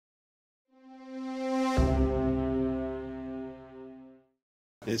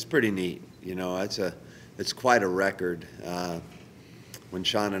It's pretty neat. You know, it's quite a record. When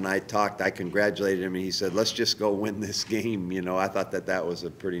Sean and I talked, I congratulated him, and he said, "Let's just go win this game." You know, I thought that was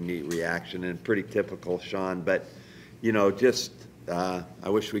a pretty neat reaction and pretty typical Sean. But, you know, just I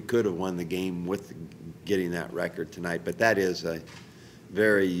wish we could have won the game with getting that record tonight. But that is a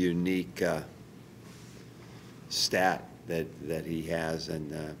very unique stat that he has,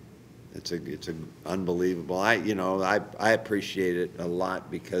 and it's a unbelievable. I appreciate it a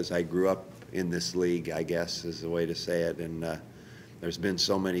lot because I grew up in this league, I guess is the way to say it, and there's been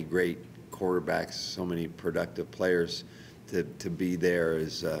so many great quarterbacks, so many productive players. To be there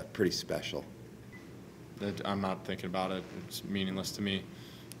is pretty special. I'm not thinking about it. It's meaningless to me.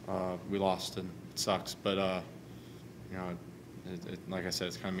 We lost and it sucks, but you know, like I said,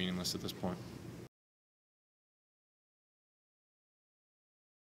 it's kind of meaningless at this point.